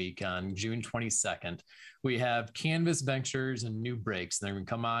following week on June 22nd, we have Canvas Ventures and New Breaks. And they're going to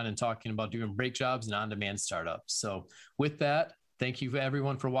come on and talking about doing break jobs and on-demand startups. So with that, thank you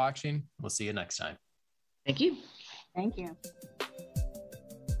everyone for watching. We'll see you next time. Thank you. Thank you.